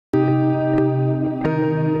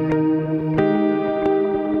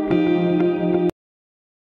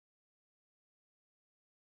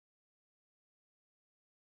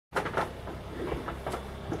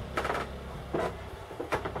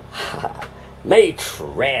Me,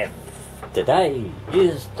 Trev. Today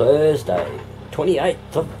is Thursday,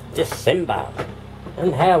 28th of December.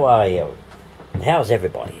 And how are you? And how's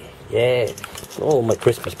everybody? Yeah, all my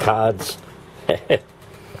Christmas cards. There's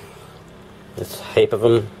a heap of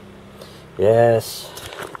them. Yes.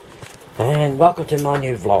 And welcome to my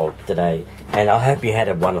new vlog today. And I hope you had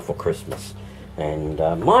a wonderful Christmas. And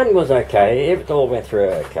mine was okay. It all went through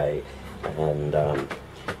okay. And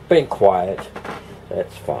being quiet.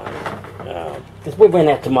 That's fine. Because we went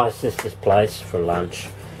out to my sister's place for lunch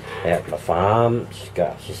out on the farm.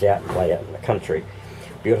 She's out way out in the country,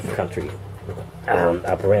 beautiful country,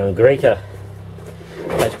 up around Greta, a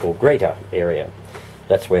place called Greta area.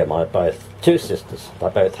 That's where my two sisters, they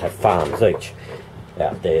both have farms each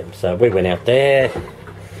out there. So we went out there,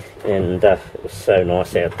 and it was so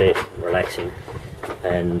nice out there, relaxing,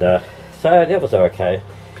 and so that was okay.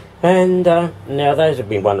 And now those have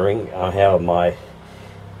been wondering how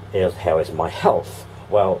is my health.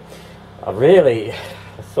 Well,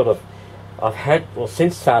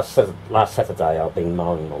 since last Saturday I've been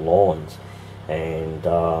mowing the lawns, and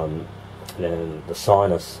the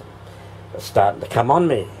sinus is starting to come on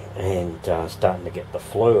me, and starting to get the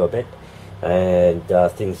flu a bit, and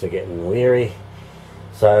things are getting weary.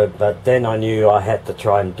 So, but then I knew I had to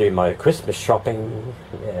try and do my Christmas shopping.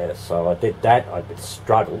 Yeah, so I did that. I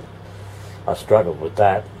struggled with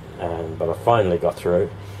that, but I finally got through.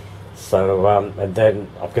 So, and then,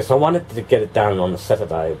 because I wanted to get it done on the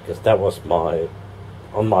Saturday, because that was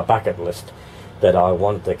on my bucket list, that I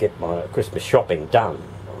wanted to get my Christmas shopping done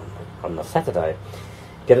on the Saturday,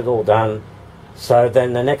 get it all done. So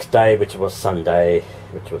then the next day, which was Sunday,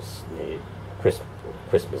 which was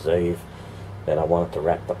Christmas Eve, then I wanted to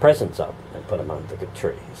wrap the presents up and put them under the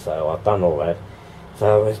tree. So I've done all that.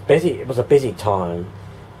 So it was busy. It was a busy time,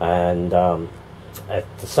 and at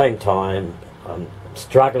the same time, I'm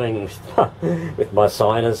struggling with my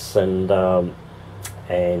sinus and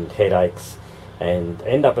headaches, and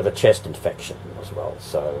end up with a chest infection as well.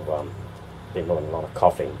 So been doing a lot of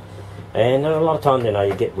coughing, and a lot of times,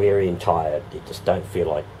 you get weary and tired. You just don't feel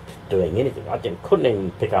like doing anything. Couldn't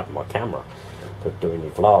even pick up my camera to do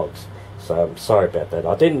any vlogs. So I'm sorry about that.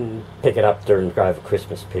 I didn't pick it up during the over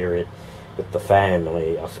Christmas period with the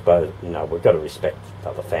family. I suppose we've got to respect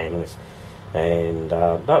other families. And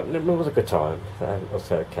but it was a good time. It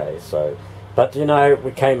was okay. So, but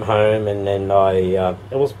we came home, and then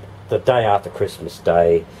it was the day after Christmas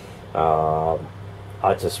Day. I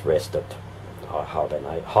just rested. I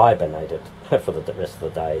hibernated for the rest of the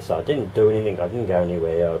day. So I didn't do anything. I didn't go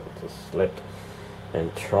anywhere. I just slept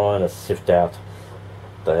and trying to sift out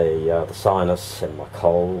the sinus and my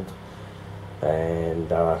cold.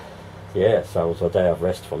 And yeah, so it was a day of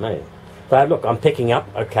rest for me. So look, I'm picking up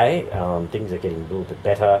okay. Things are getting a little bit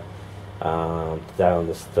better. Today on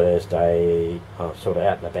this Thursday, I'm sort of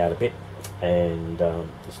out and about a bit, and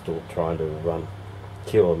still trying to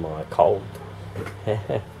cure my cold.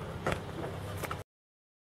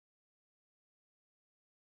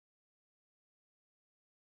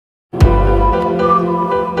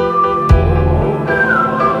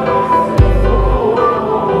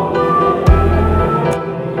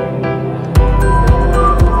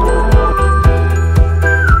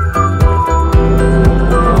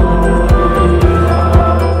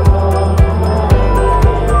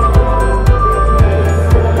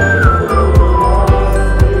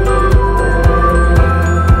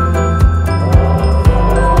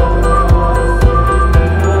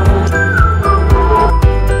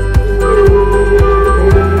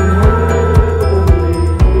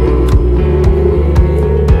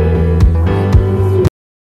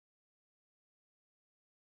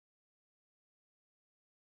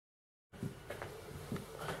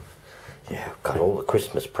 Yeah, I've got all the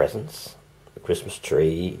Christmas presents, the Christmas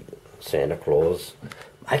tree, Santa Claus.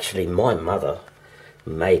 Actually, my mother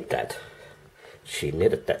made that. She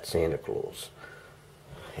knitted that Santa Claus.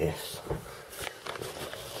 Yes.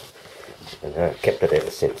 And I've kept it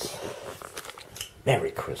ever since.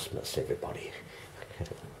 Merry Christmas, everybody.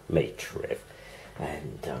 Me, Trev.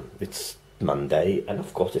 And it's Monday, and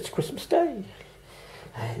of course it's Christmas Day.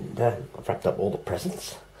 And I've wrapped up all the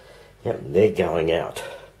presents. Yep, they're going out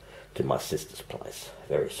to my sister's place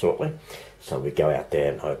very shortly, so we go out there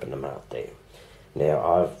and open them out there.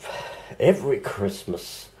 Now every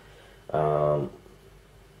Christmas I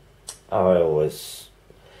always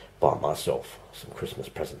buy myself some Christmas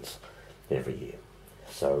presents every year,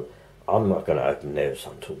 so I'm not going to open theirs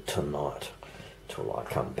until tonight, till I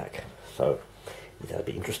come back. So that'll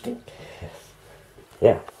be interesting.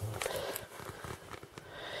 Yeah.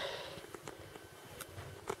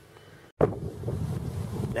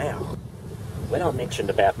 Now, when I mentioned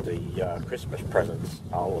about the Christmas presents,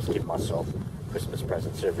 I always give myself Christmas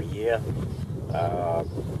presents every year.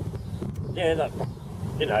 Yeah,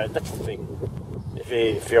 that's the thing.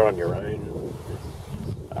 If you're on your own,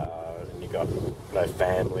 and you've got no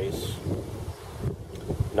families,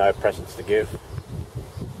 no presents to give,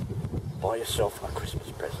 buy yourself a Christmas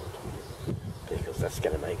present, because that's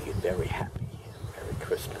going to make you very happy. Merry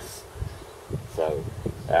Christmas. So,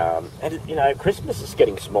 and Christmas is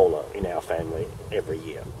getting smaller in our family every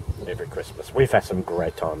year, every Christmas. We've had some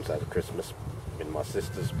great times over Christmas. When my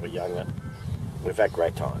sisters were younger, we've had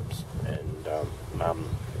great times. And Mum,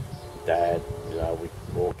 Dad, we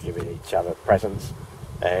all giving each other presents.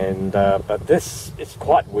 And but this is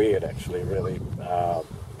quite weird, actually, really,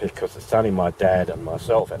 because it's only my dad and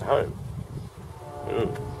myself at home.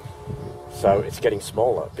 So it's getting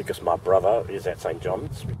smaller because my brother is at St.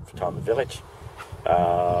 John's, retirement village.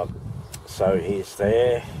 So he's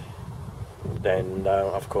there. Then,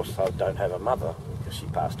 of course, I don't have a mother because she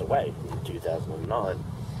passed away in 2009.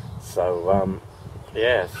 So,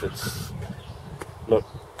 yes, look,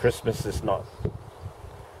 Christmas is not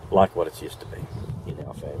like what it used to be in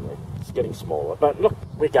our family. It's getting smaller. But look,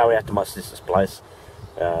 we go out to my sister's place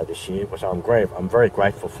this year, which I'm very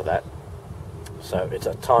grateful for that. So it's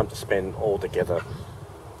a time to spend all together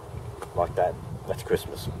like that. That's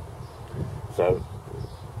Christmas. So,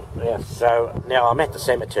 yeah, so now I'm at the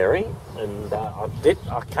cemetery, and I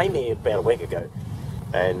came here about a week ago,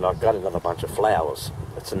 and I got another bunch of flowers.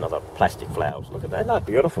 It's another plastic flowers. Look at that. They're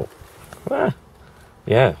beautiful. Ah,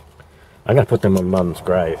 yeah. I'm going to put them on Mum's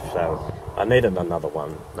grave, so I needed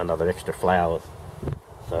another extra flowers,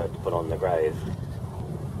 so to put on the grave.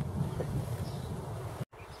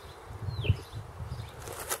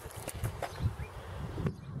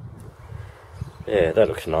 Yeah, that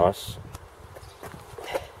looks nice.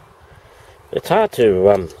 It's hard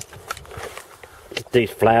to get these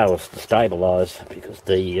flowers to stabilise because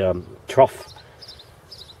the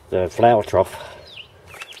flower trough,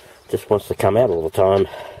 just wants to come out all the time.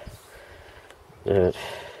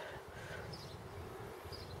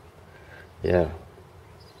 Yeah.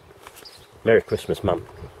 Merry Christmas, Mum.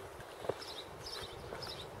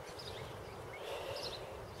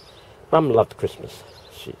 Mum loved Christmas.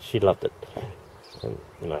 She loved it. And,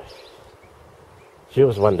 she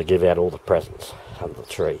was one to give out all the presents under the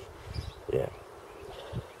tree. Yeah.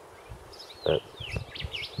 But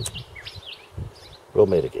we'll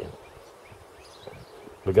meet again.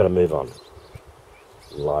 We've got to move on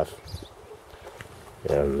in life.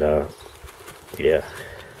 And, yeah.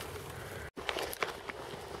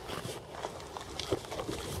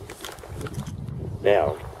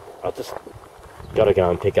 Now, I've just got to go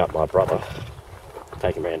and pick up my brother.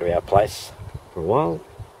 Take him around to our place for a while.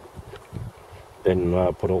 Then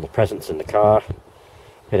put all the presents in the car,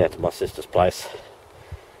 head out to my sister's place,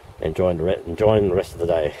 and enjoying the rest of the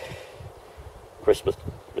day. Christmas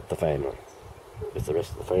with the family, with the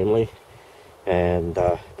rest of the family. And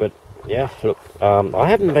but yeah, look, I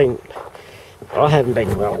haven't been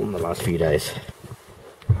well in the last few days.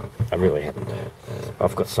 I really haven't.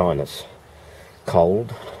 I've got sinus,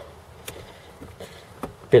 cold.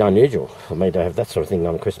 Bit unusual for me to have that sort of thing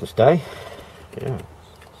on Christmas Day. Yeah.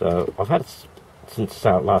 So I've had it since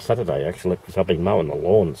last Saturday, actually, because I've been mowing the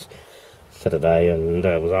lawns Saturday, and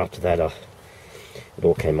it was after that it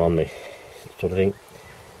all came on me, sort of thing.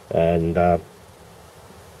 And I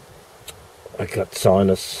got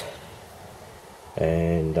sinus,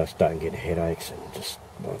 and I started getting headaches, and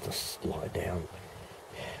I just lie down.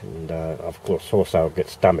 And of course, also get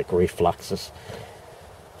stomach refluxes.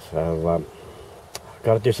 So I've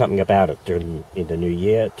got to do something about it in the new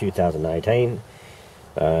year, 2018,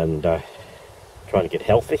 and trying to get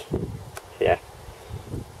healthy. Yeah.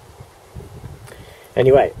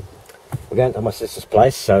 Anyway, we're going to my sister's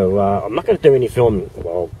place, so I'm not going to do any filming.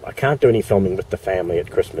 Well, I can't do any filming with the family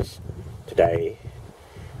at Christmas today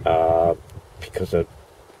because of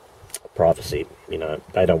privacy.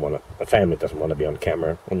 They don't want to. The family doesn't want to be on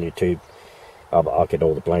camera on YouTube. I'll get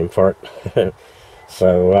all the blame for it.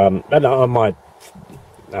 So, but I might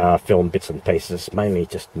film bits and pieces, mainly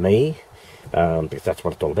just me, because that's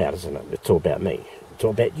what it's all about, isn't it? It's all about me. It's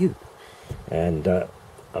all about you, and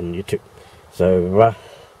on YouTube. So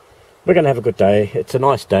we're going to have a good day. It's a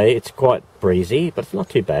nice day. It's quite breezy, but it's not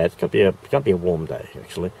too bad. It's going to be a warm day,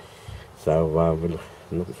 actually. So we're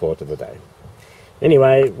looking forward to the day.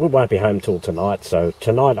 Anyway, we won't be home till tonight, so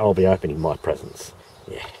tonight I'll be opening my presents.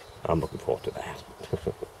 Yeah, I'm looking forward to that.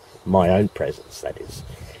 My own presents, that is.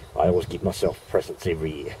 I always give myself presents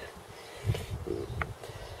every year.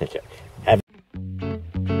 Okay. Have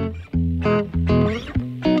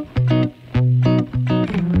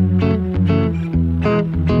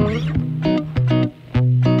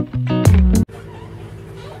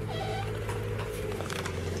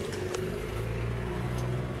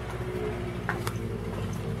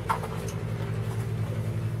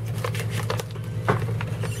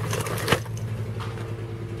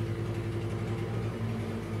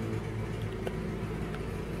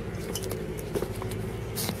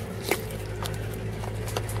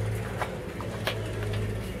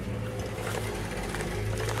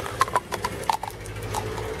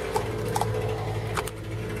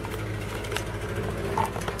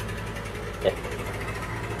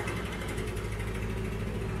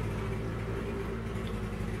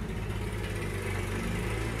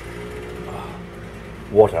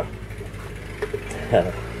water.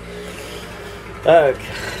 Okay.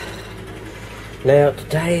 Now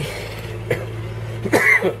today,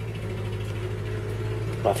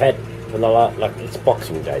 I've had it's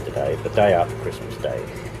Boxing Day today, the day after Christmas Day,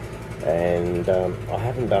 and I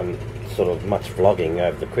haven't done sort of much vlogging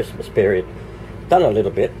over the Christmas period. Done a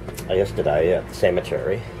little bit yesterday at the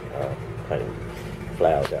cemetery, planting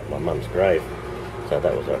flowers out my mum's grave, so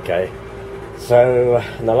that was okay. So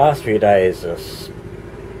in the last few days,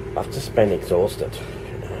 I've just been exhausted.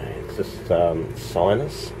 It's just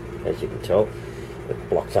sinus, as you can tell. It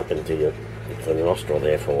blocks up into the nostril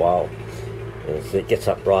there for a while. And it gets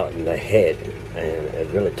up right in the head, and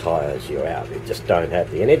it really tires you out. You just don't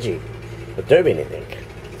have the energy to do anything.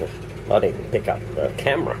 Not even pick up the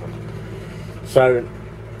camera. So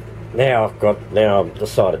now I've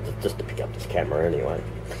decided just to pick up this camera anyway.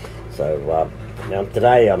 So now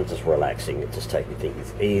today I'm just relaxing, just taking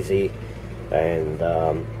things easy, and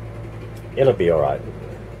it'll be all right.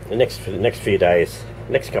 The next few days,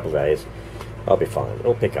 next couple of days, I'll be fine.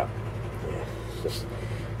 It'll pick up. Yeah,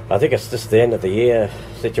 I think it's just the end of the year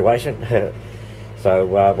situation. So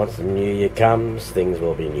once the new year comes, things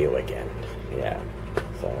will be new again. Yeah.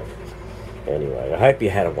 So anyway, I hope you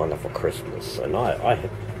had a wonderful Christmas, and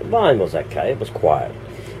mine was okay. It was quiet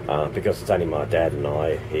because it's only my dad and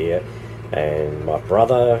I here, and my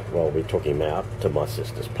brother. Well, we took him out to my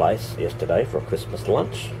sister's place yesterday for a Christmas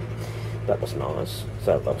lunch. That was nice.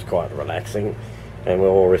 So that was quite relaxing, and we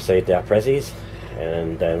all received our prezzies,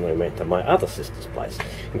 and then we went to my other sister's place.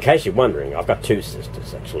 In case you're wondering, I've got two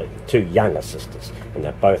sisters actually, two younger sisters, and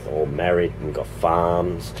they're both all married and got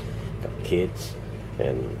farms, got kids,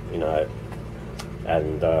 and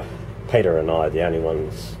and Peter and I are the only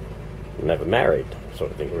ones never married,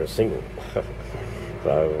 sort of thing. We were single.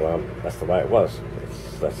 So that's the way it was.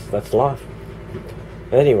 That's life.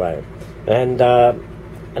 Anyway, and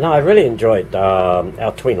I really enjoyed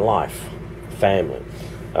our twin life family.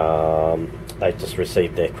 They just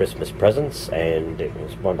received their Christmas presents, and it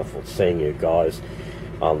was wonderful seeing you guys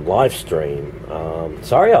on live stream.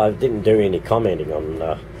 Sorry I didn't do any commenting on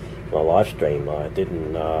my live stream. I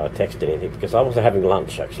didn't text anything because I was having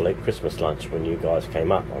lunch, actually, Christmas lunch, when you guys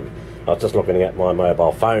came up. I was just looking at my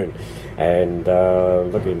mobile phone and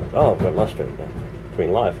looking, I've got live stream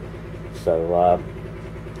between live. So,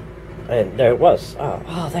 and there it was.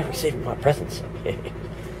 Oh, they're receiving my presents.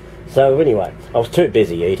 So anyway, I was too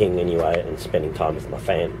busy eating anyway and spending time with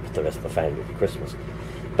the rest of the family for Christmas.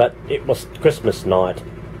 But it was Christmas night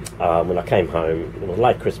when I came home. It was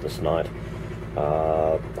late Christmas night.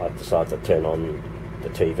 I decided to turn on the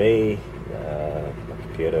TV, my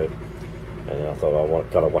computer, and I thought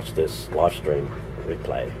got to watch this live stream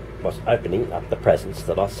replay. I was opening up the presents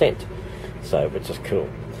that I sent, so which is cool.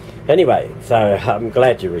 Anyway, so I'm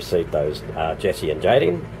glad you received those, Jesse and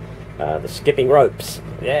Jayden. The skipping ropes,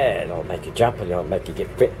 yeah, it'll make you jump and it'll make you get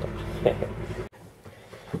fit.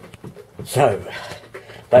 So,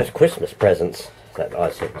 those Christmas presents that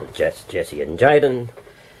I sent to Jesse and Jayden.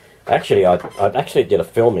 Actually, I actually did a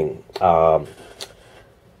filming, I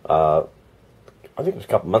think it was a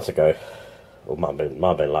couple of months ago, or might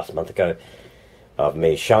have been last month ago, of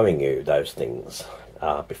me showing you those things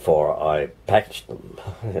before I packaged them.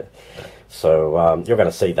 So you're going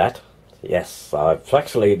to see that. Yes, I've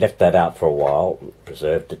actually left that out for a while,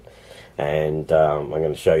 preserved it, and I'm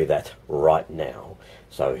going to show you that right now.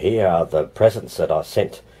 So here are the presents that I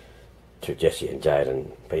sent to Jesse and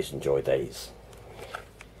Jayden. Please enjoy these.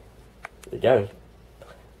 There you go.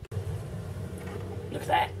 Look at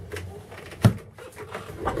that.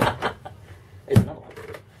 There's another one.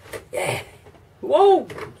 Yeah. Whoa!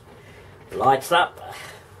 Lights up.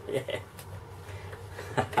 Yeah.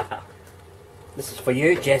 This is for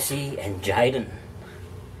you, Jesse and Jayden.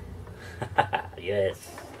 Yes.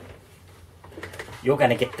 You're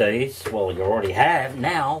going to get these. Well, you already have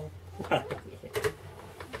now.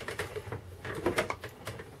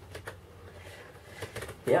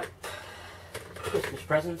 Yep. Christmas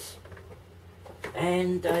presents.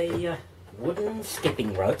 And a wooden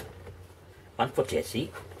skipping rope. One for Jesse.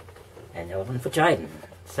 And the other one for Jayden.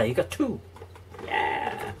 So you got two.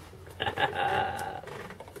 Yeah.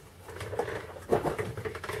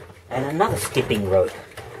 And another skipping rope.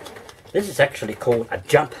 This is actually called a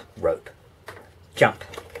jump rope. Jump.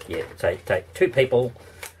 Yeah, so take two people,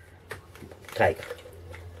 take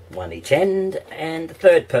one each end, and the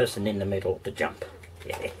third person in the middle to jump.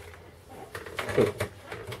 Yeah. Cool.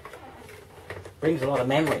 Brings a lot of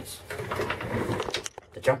memories.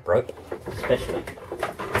 The jump rope, especially.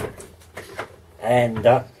 And,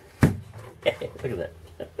 look at that.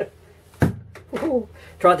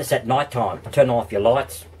 Try this at night time. Turn off your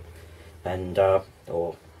lights, and the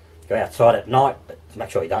or go outside at night, but make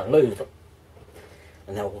sure you don't lose them.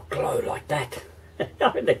 And they will glow like that.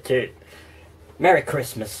 Aren't they cute? Merry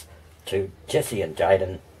Christmas to Jesse and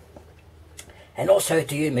Jayden. And also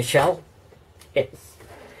to you, Michelle. Yes.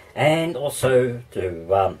 And also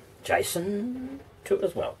to Jason, too,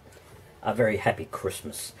 as well. A very happy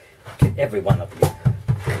Christmas to every one of you.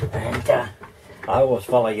 And I always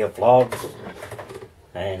follow your vlogs,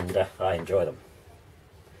 and I enjoy them.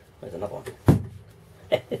 There's another one.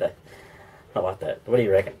 I like that. What do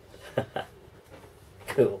you reckon?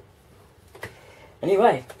 Cool.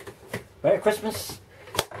 Anyway, Merry Christmas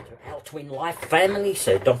to our Twin Life family.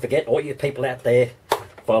 So don't forget, all you people out there,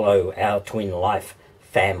 follow our Twin Life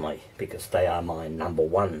family, because they are my number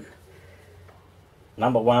one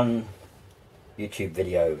YouTube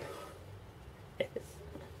video. Yes.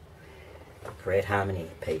 Create harmony,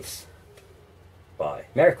 peace. Bye.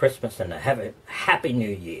 Merry Christmas and have a happy New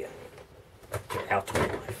Year to our Twin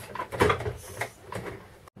Life.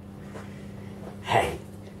 Hey,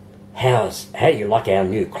 how do you like our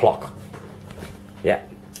new clock? Yeah,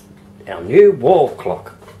 our new wall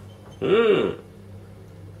clock. I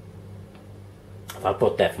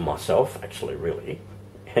bought that for myself, actually, really.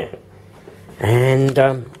 And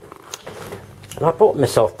I bought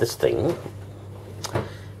myself this thing.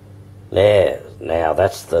 There, now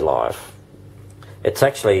that's the life. It's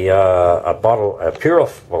actually a bottle,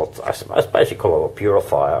 well, I suppose you call it a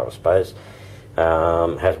purifier, I suppose.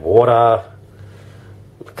 Has water,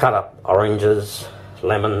 cut up oranges,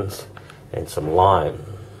 lemons, and some lime.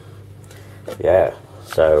 Yeah,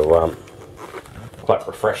 so quite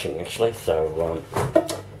refreshing actually. So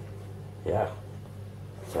yeah,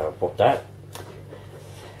 so I bought that.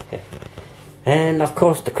 And of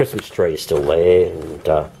course the Christmas tree is still there,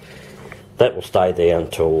 and that will stay there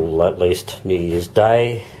until at least New Year's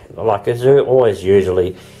Day. Like it's always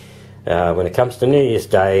usually when it comes to New Year's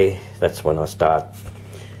Day, that's when I start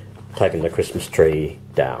taking the Christmas tree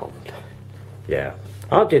down. Yeah,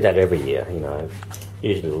 I'll do that every year, you know.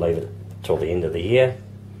 Usually leave it till the end of the year,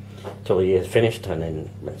 till the year's finished, and then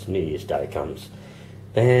when New Year's Day comes,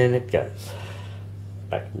 then it goes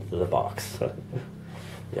back into the box.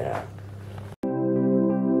 Yeah.